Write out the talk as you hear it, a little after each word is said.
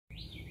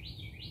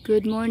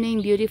Good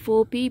morning,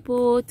 beautiful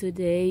people.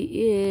 Today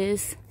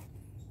is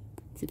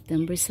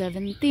September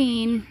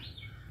 17,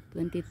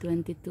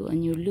 2022,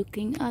 and you're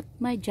looking at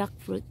my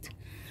jackfruit.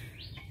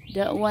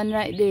 That one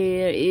right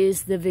there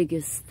is the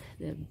biggest.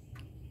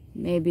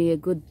 Maybe a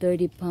good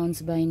 30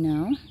 pounds by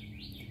now.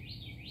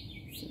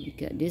 So we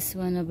got this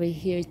one over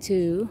here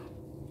too.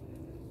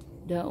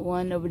 That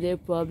one over there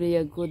probably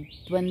a good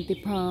 20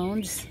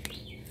 pounds.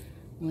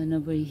 One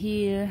over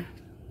here.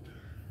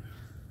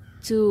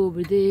 Two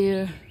over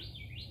there.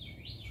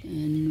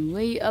 And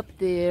way up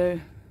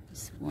there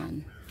is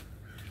one.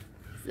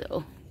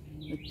 So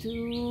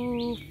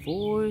 2,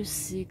 4,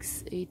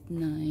 6, 8,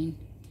 9.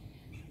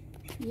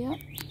 Yeah.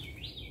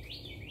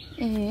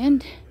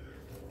 And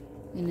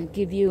I'm gonna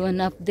give you an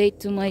update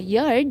to my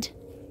yard.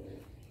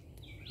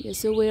 Yeah,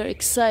 so we're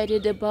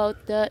excited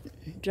about that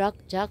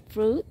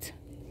jackfruit.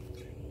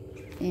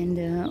 And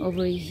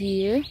over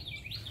here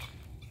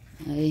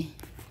I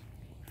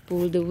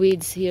pulled the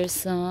weeds here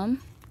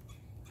some.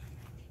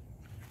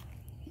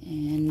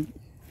 And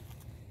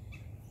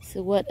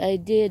so what I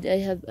did, I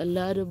have a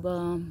lot of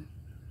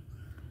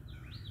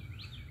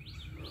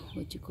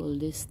what you call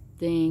this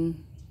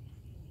thing,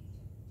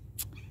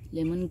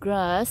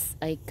 lemongrass.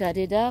 I cut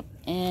it up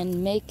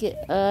and make it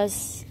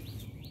as,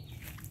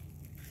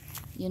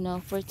 you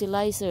know,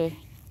 fertilizer,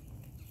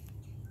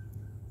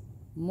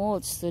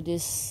 mulch to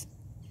this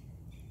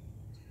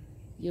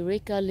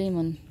Eureka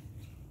lemon.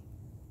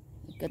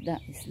 Look at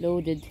that, it's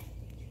loaded.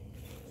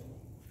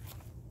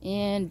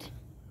 And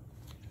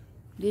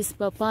this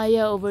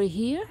papaya over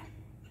here,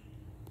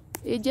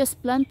 it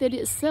just planted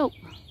itself.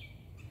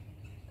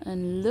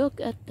 And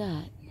look at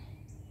that,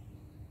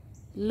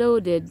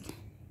 loaded.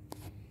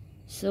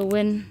 So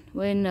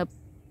when a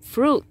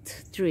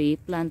fruit tree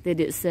planted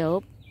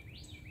itself,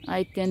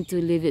 I tend to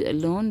leave it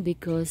alone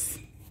because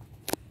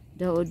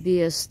that would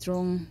be a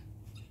strong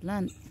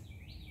plant.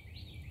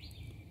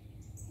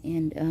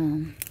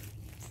 And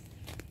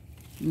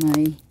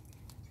my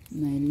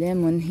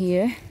lemon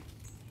here.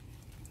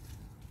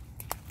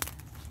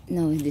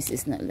 No, this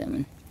is not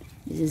lemon.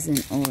 This is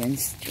an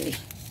orange tree.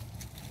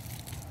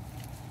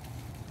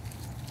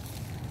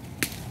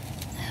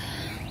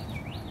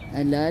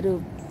 A lot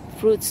of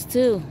fruits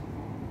too.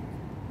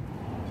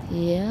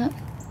 Yeah.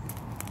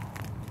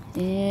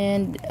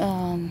 And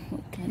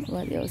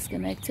what else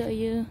can I tell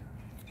you?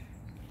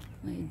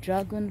 My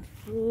dragon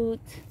fruit.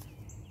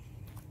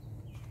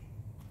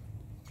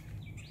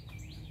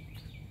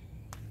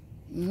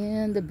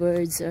 And the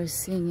birds are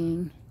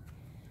singing.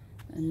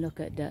 And look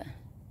at that.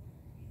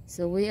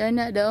 So we are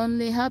not the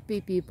only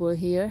happy people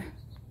here.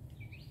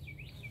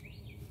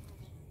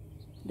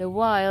 The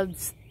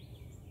wilds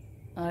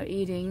are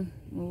eating.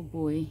 Oh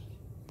boy,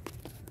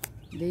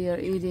 they are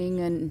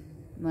eating, and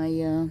my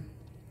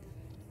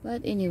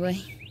but anyway,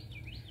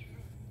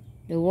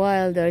 the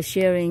wild are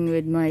sharing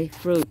with my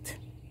fruit.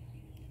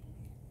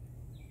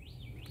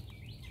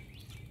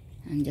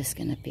 I'm just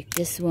gonna pick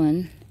this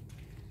one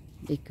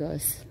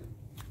because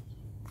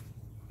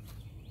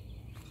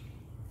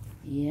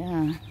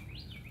yeah,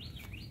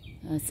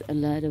 that's a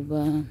lot of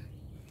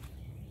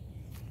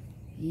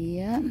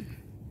yeah.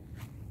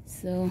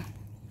 So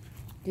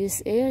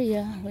this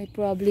area we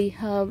probably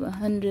have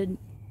 100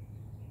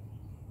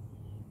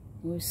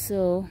 or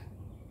so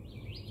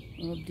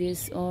of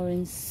these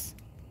orange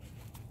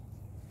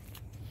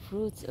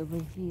fruits over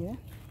here.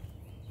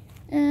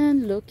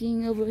 And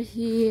looking over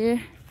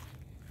here,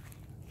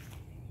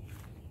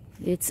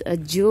 it's a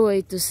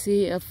joy to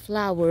see a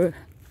flower.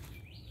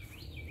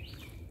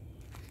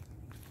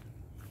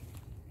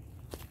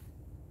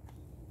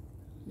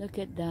 Look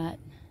at that.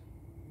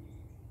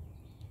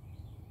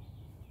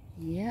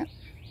 Yep.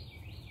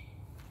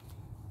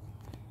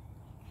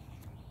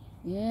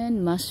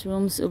 And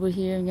mushrooms over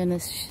here. I'm gonna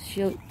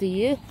show it to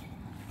you.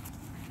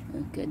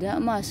 Look at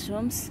that,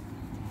 mushrooms.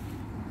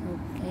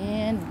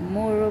 And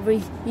more over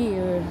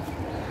here.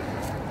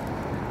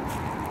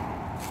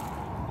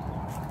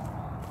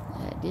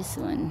 This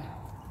one.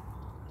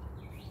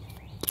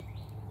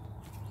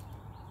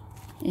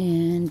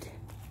 And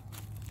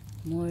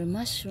more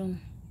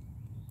mushroom.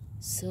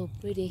 So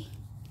pretty.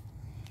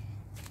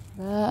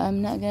 But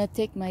I'm not gonna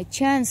take my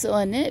chance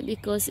on it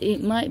because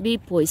it might be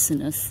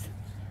poisonous.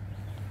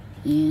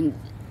 And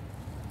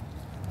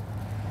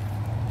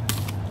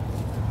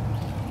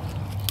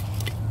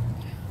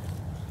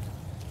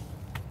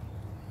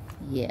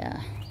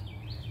yeah.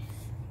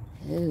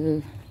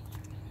 Oh,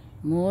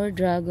 more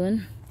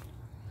dragon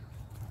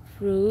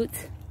fruit.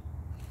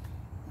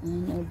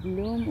 And a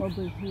bloom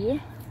over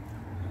here.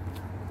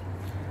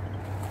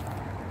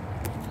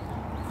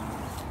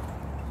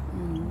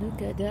 And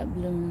look at that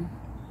bloom.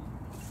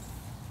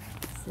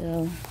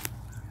 So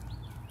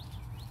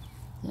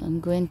I'm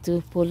going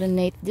to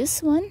pollinate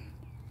this one.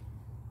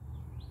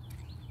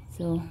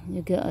 So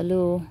you get a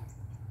little,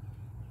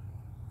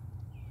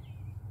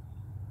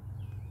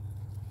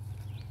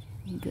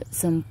 you get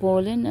some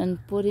pollen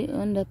and put it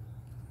on the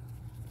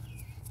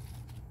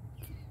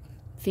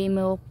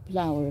female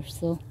flower.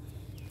 So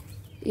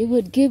it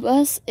would give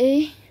us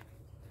a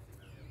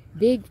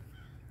big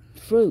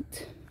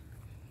fruit.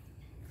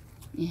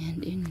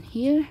 And in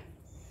here,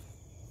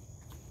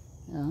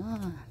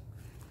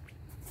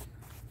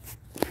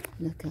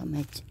 look at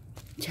my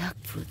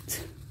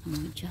jackfruit.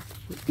 More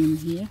jackfruit in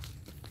here.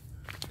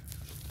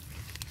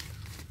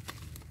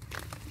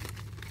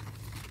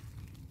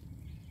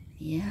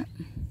 Yeah.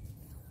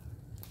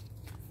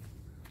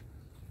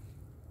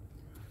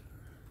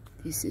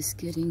 This is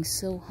getting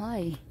so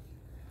high.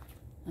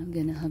 I'm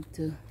gonna have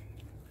to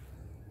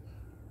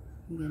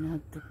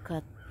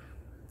cut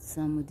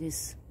some of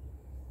this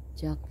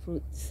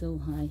jackfruit so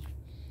high.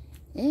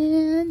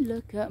 And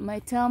look at my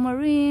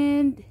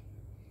tamarind.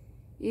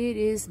 It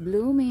is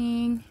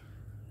blooming.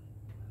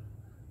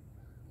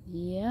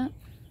 Yeah.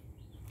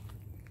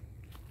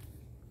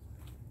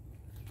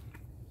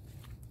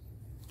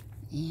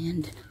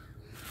 And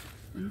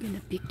I'm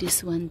gonna pick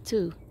this one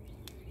too,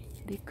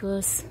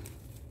 because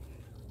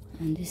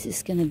this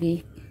is gonna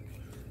be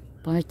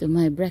part of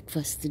my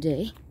breakfast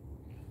today.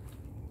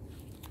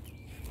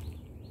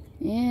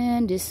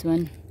 And this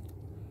one,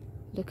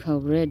 look how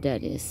red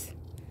that is.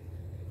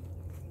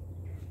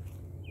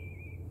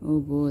 Oh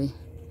boy.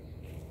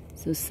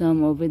 So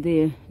some over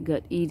there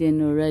got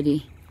eaten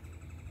already.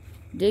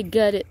 They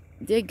got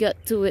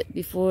to it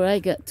before I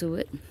got to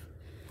it.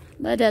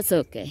 But that's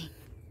okay.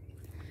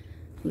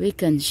 We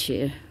can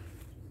share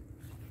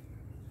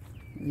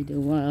with the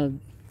wild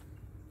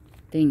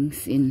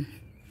things in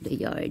the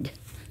yard.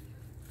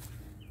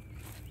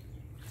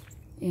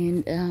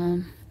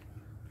 And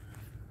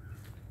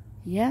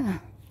yeah,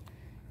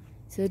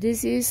 so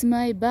this is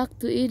my Back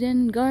to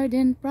Eden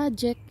garden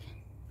project,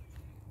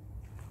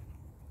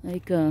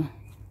 like a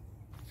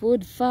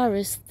food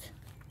forest.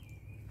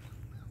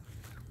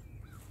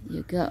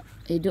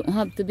 It don't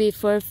have to be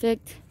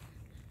perfect.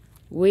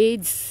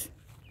 Weeds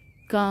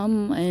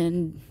come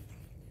and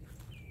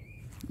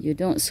you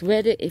don't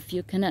sweat it if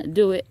you cannot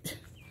do it,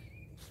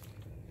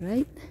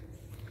 right?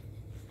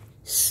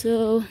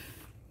 So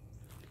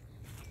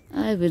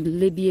I will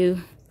leave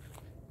you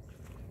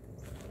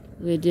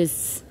with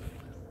this.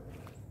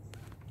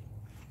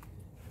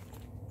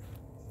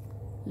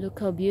 Look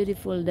how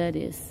beautiful that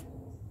is.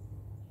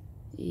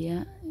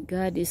 Yeah,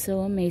 God is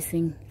so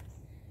amazing.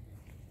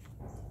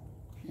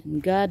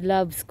 And God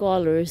loves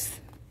scholars.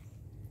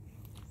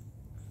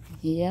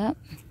 Yeah.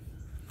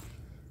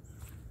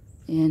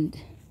 And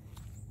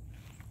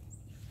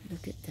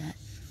look at that.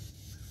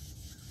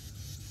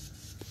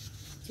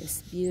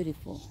 Just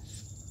beautiful.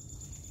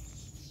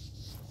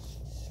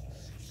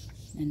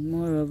 And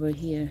more over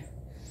here.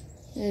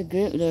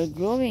 They're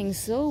growing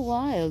so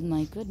wild,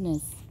 my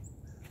goodness.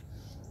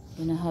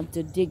 Gonna have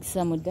to dig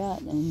some of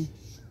that and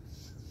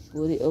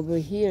put it over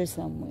here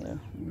somewhere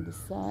on the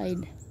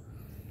side.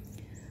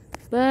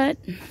 But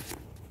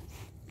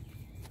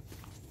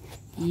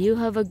you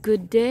have a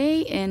good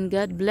day, and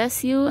God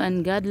bless you,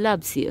 and God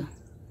loves you.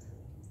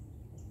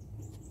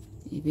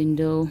 Even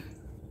though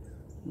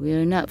we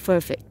are not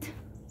perfect,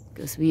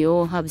 because we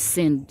all have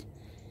sinned.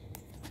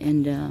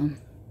 And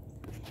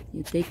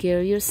you take care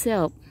of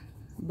yourself.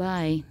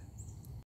 Bye.